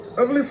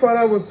Heavenly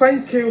Father, we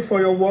thank you for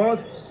your word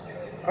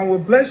and we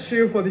bless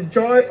you for the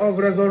joy of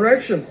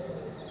resurrection.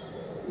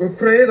 We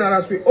pray that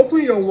as we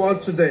open your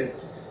word today,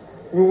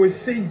 we will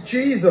see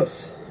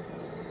Jesus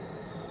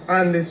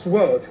and his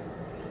word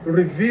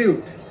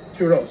revealed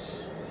to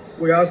us.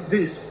 We ask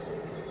this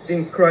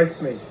in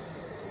Christ's name.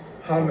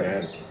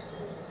 Amen.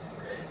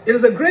 It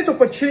is a great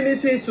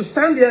opportunity to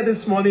stand here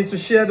this morning to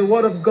share the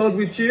word of God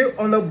with you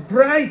on a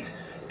bright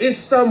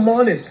Easter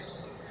morning.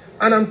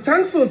 And I'm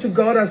thankful to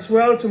God as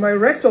well, to my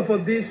rector, for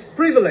this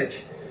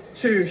privilege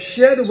to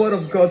share the word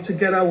of God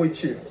together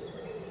with you.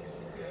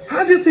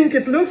 How do you think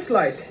it looks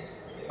like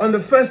on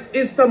the first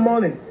Easter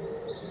morning?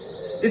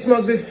 It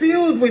must be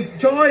filled with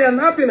joy and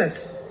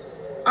happiness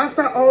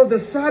after all the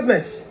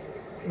sadness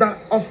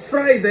of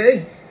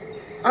Friday,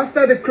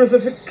 after the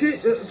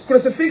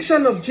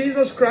crucifixion of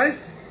Jesus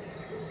Christ.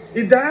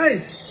 He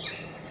died.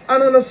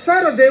 And on a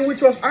Saturday,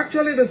 which was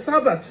actually the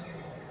Sabbath,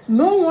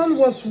 no one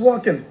was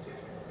working.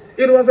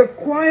 It was a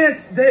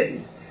quiet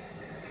day.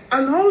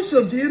 And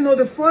also, do you know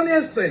the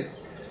funniest thing?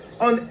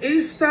 On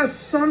Easter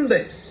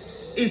Sunday,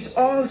 it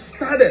all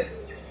started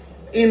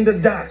in the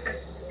dark.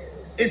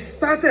 It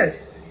started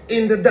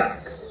in the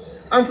dark.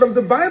 And from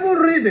the Bible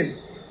reading,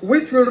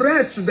 which we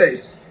read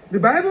today, the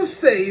Bible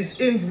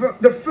says in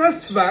the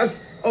first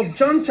verse of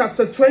John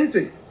chapter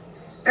 20,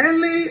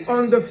 early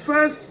on the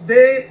first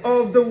day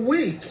of the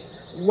week,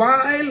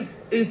 while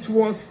it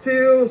was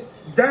still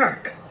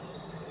dark.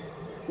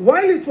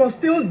 While it was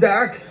still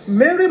dark,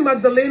 Mary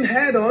Magdalene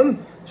headed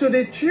on to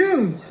the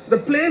tomb, the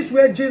place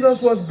where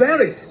Jesus was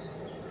buried.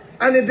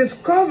 And he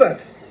discovered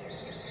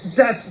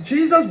that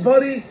Jesus'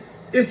 body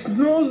is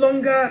no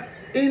longer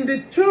in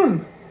the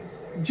tomb.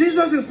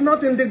 Jesus is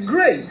not in the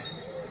grave.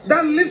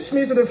 That leads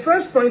me to the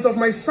first point of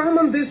my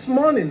sermon this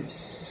morning.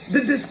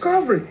 The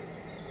discovery.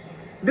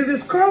 The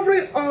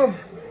discovery of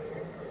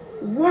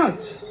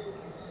what?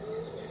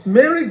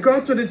 Mary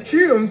got to the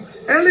tomb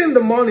early in the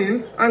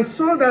morning and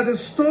saw that the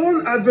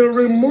stone had been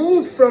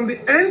removed from the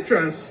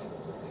entrance.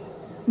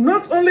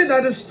 Not only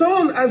that the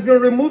stone has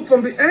been removed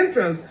from the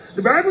entrance,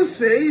 the Bible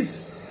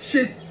says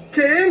she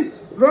came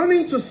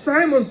running to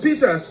Simon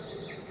Peter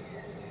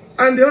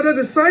and the other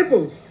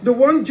disciple, the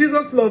one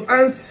Jesus loved,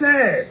 and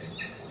said,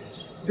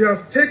 "They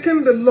have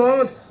taken the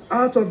Lord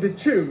out of the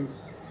tomb,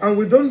 and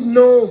we don't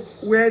know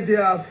where they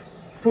have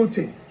put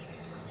him."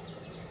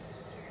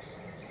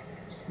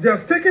 They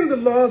have taken the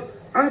Lord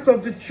out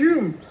of the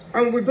tomb,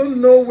 and we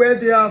don't know where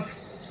they have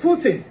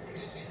put him.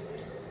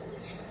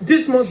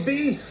 This must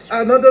be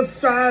another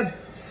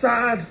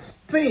sad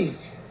thing,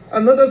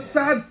 another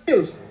sad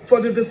news for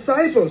the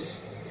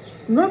disciples.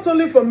 Not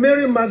only for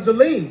Mary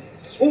Magdalene,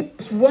 who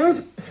was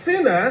once a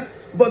sinner,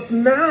 but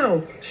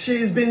now she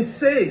is being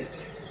saved.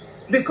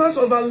 Because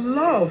of her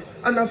love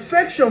and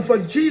affection for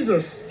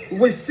Jesus,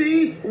 we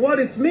see what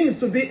it means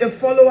to be a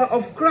follower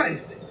of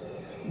Christ.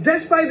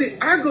 Despite the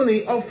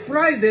agony of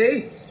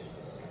Friday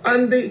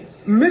and the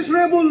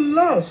miserable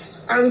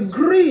loss and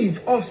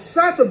grief of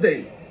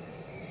Saturday,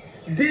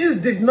 this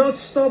did not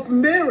stop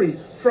Mary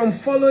from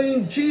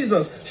following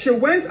Jesus. She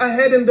went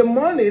ahead in the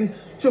morning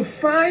to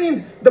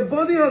find the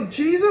body of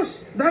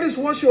Jesus. That is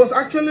what she was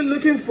actually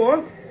looking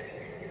for.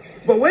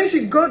 But when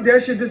she got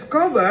there, she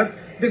discovered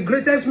the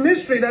greatest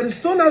mystery, that the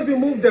stone has been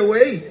moved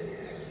away.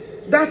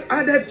 That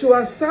added to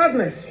her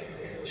sadness.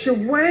 She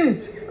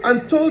went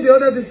and told the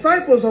other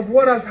disciples of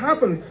what has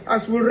happened,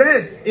 as we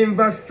read in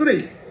verse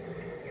 3.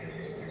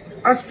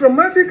 As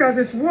traumatic as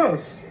it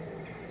was,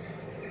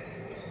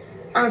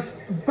 as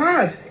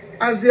bad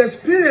as the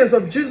experience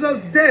of Jesus'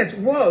 death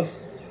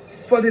was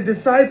for the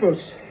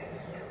disciples,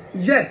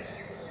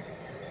 yet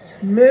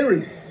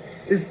Mary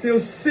is still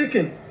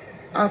seeking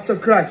after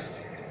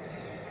Christ.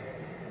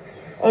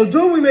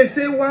 Although we may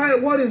say,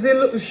 what is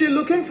she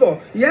looking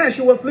for? Yeah,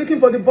 she was looking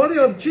for the body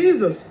of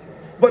Jesus.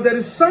 But there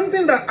is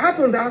something that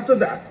happened after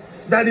that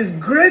that is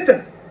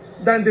greater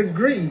than the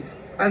grief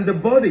and the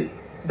body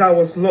that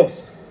was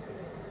lost.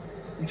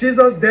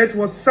 Jesus' death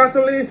was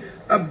certainly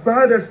a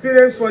bad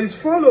experience for his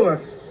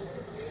followers.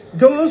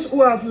 Those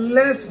who have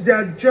left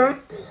their job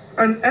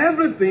and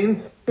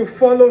everything to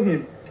follow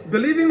him,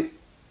 believing in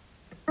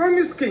the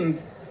promised king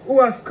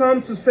who has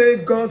come to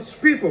save God's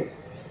people.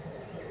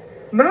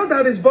 Now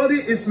that his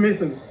body is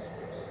missing,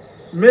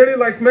 Mary,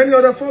 like many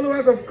other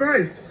followers of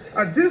Christ,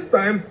 at this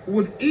time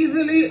would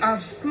easily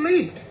have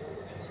slipped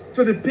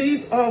to the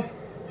pit of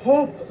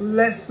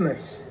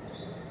hopelessness.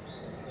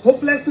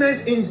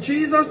 Hopelessness in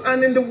Jesus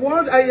and in the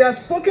word he has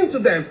spoken to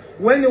them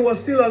when he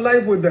was still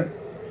alive with them.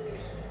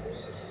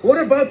 What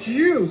about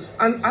you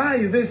and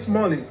I this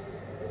morning?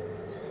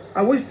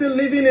 Are we still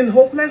living in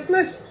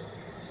hopelessness?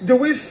 Do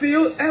we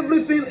feel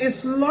everything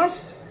is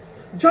lost?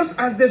 Just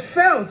as they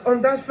felt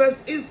on that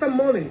first Easter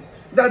morning,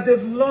 that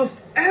they've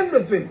lost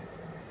everything.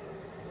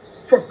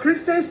 For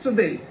Christians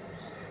today,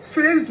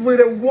 faced with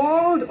a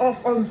world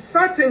of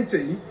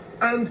uncertainty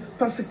and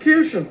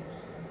persecution,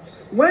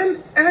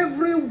 when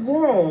every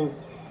wall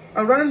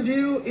around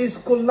you is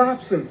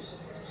collapsing,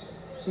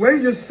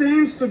 when you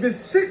seem to be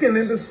sinking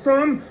in the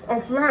storm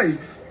of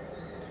life,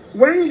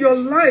 When your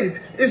light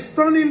is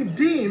turning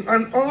dim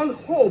and all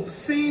hope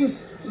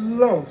seems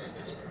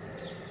lost,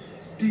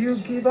 do you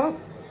give up?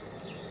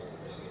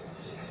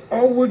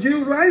 Or would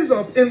you rise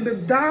up in the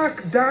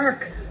dark,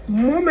 dark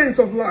moments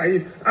of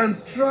life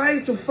and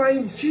try to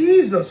find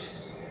Jesus?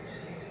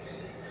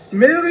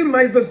 Mary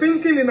might be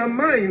thinking in her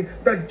mind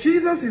that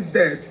Jesus is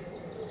dead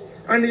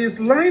and he is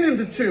lying in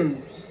the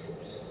tomb.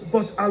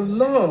 But her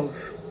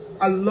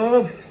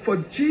love for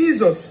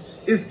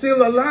Jesus is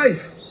still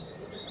alive.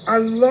 Our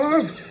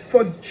love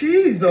for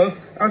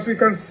Jesus, as we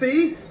can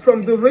see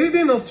from the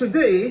reading of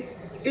today,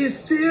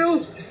 is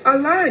still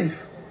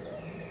alive.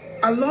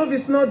 Our love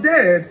is not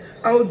dead,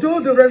 although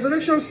the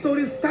resurrection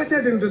story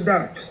started in the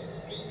dark.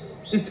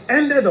 It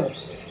ended up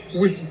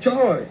with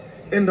joy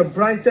in the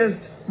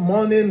brightest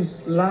morning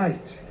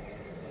light.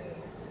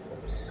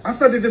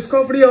 After the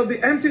discovery of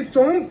the empty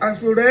tomb,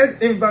 as we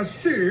read in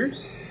verse 2,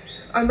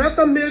 and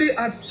after Mary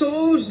had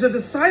told the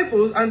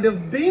disciples and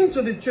they've been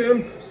to the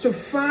tomb to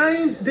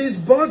find this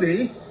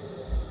body,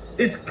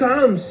 it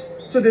comes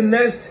to the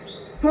next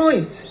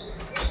point,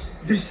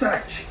 the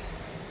search.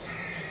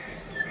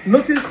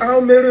 Notice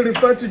how Mary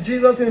referred to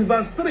Jesus in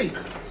verse 3.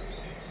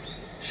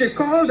 She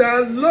called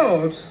her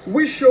Lord,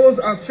 which shows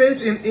her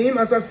faith in him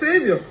as a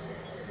Savior.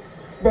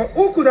 But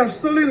who could have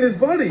stolen his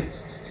body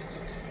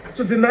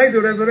to deny the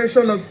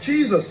resurrection of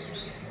Jesus?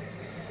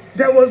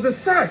 There was the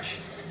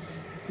search.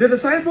 The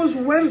disciples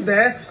went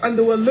there and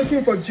they were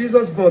looking for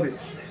Jesus' body.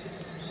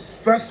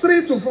 Verse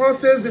 3 to 4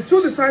 says, the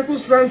two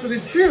disciples ran to the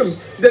tomb.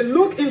 They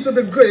looked into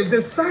the grave. They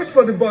searched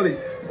for the body.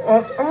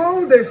 But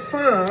all they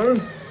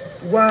found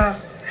were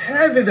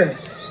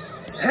evidence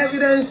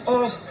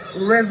of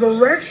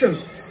resurrection,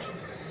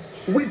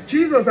 which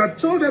Jesus had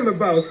told them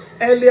about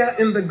earlier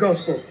in the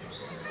gospel.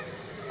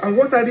 And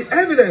what are the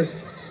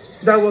evidence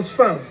that was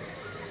found?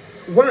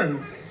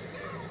 1,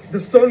 the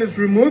stone is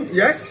removed,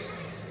 yes.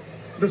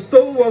 The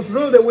stone was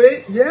rolled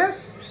away,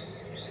 yes.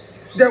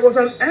 There was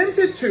an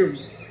empty tomb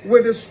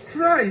with the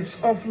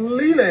stripes of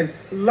linen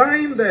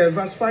lying there,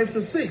 verse 5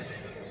 to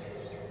 6.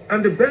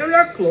 And the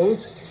burial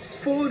clothes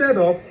folded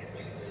up,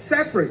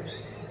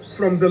 separate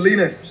from the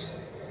linen.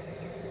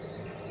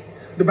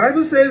 The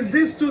Bible says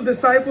these two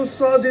disciples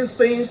saw these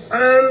things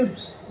and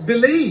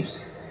believed.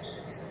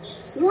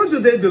 What do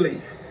they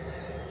believe?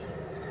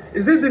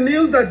 Is it the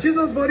news that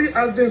Jesus' body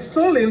has been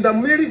stolen that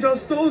Mary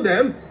just told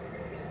them?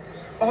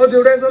 Or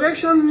the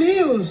resurrection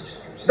news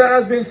that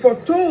has been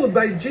foretold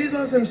by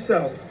Jesus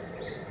himself?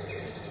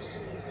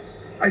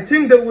 I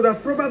think they would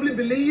have probably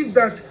believed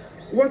that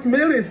what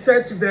Mary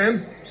said to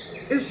them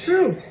is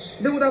true.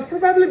 They would have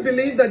probably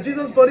believed that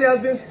Jesus' body has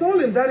been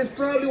stolen. That is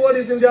probably what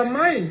is in their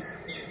mind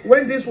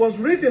when this was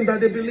written, that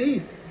they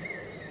believed.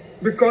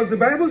 Because the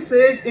Bible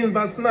says in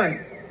verse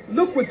 9,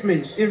 look with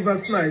me in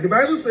verse 9. The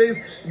Bible says,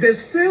 they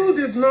still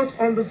did not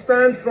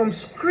understand from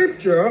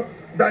Scripture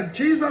that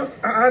Jesus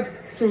had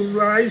to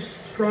rise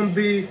from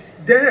the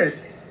dead.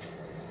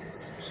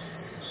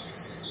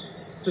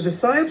 The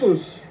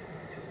disciples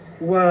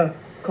were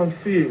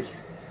confused.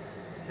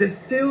 They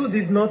still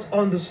did not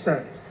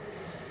understand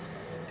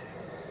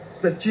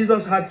that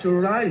Jesus had to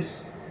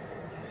rise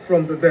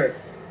from the dead.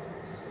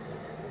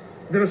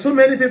 There are so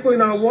many people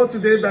in our world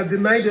today that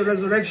deny the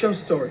resurrection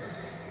story.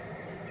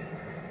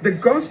 The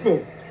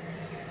gospel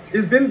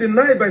is being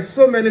denied by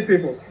so many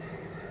people.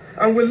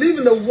 And we live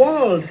in a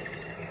world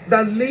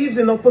that lives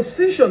in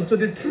opposition to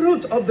the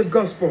truth of the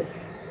gospel,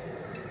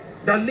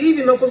 that live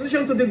in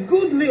opposition to the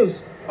good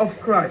news of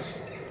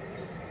Christ.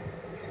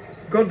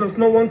 God does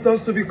not want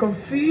us to be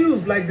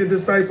confused like the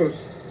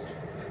disciples.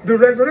 The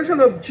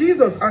resurrection of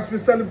Jesus, as we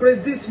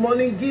celebrate this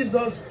morning, gives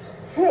us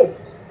hope.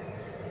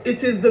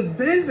 It is the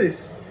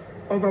basis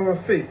of our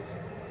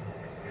faith.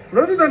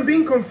 Rather than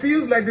being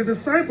confused like the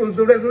disciples,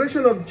 the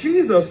resurrection of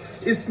Jesus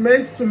is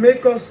meant to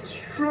make us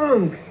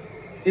strong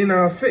in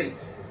our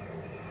faith.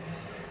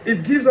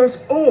 It gives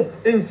us hope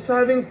in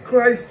serving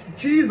Christ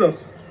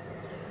Jesus.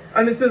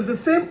 And it is the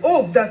same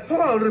hope that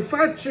Paul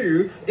referred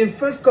to in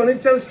 1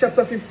 Corinthians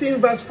chapter 15,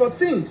 verse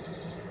 14.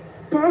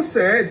 Paul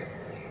said,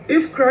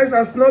 if Christ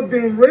has not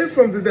been raised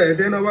from the dead,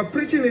 then our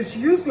preaching is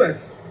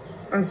useless,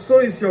 and so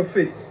is your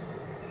faith.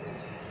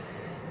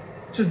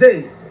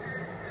 Today,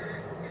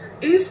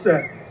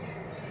 Easter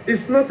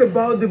is not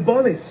about the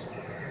bunnies.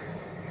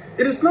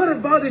 It is not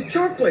about the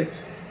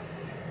chocolate.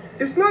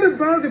 It's not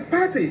about the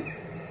party.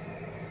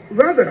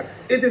 Rather,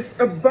 it is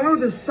about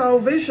the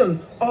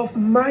salvation of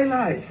my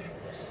life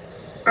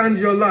and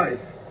your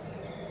life.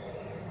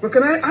 But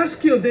can I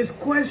ask you this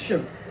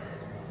question?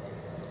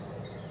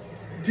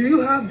 Do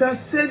you have that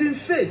saving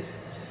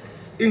faith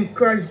in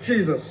Christ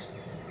Jesus?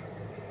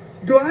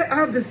 Do I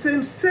have the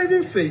same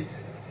saving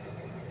faith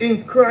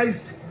in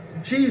Christ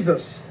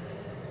Jesus?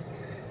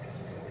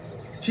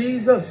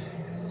 Jesus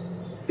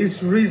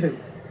is risen.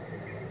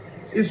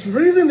 Is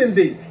risen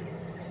indeed.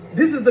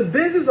 This is the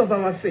basis of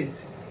our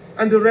faith.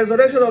 And the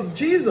resurrection of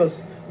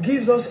Jesus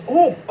gives us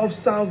hope of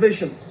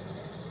salvation.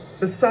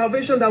 The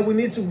salvation that we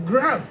need to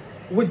grab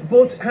with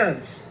both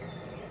hands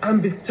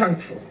and be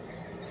thankful.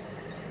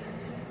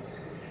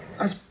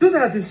 As we do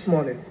that this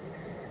morning,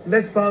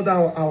 Let's bow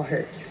down our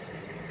heads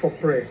for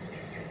prayer.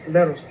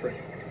 Let us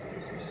pray.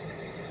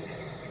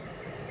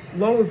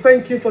 Lord, we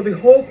thank you for the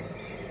hope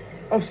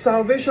of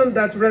salvation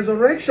that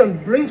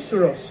resurrection brings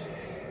to us.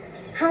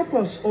 Help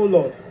us, O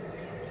Lord,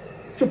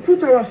 to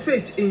put our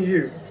faith in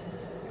you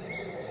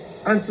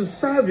and to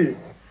serve you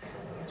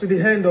to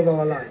the end of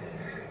our life.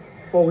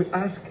 For we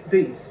ask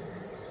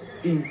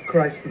this in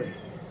Christ's name.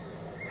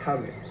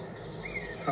 Amen.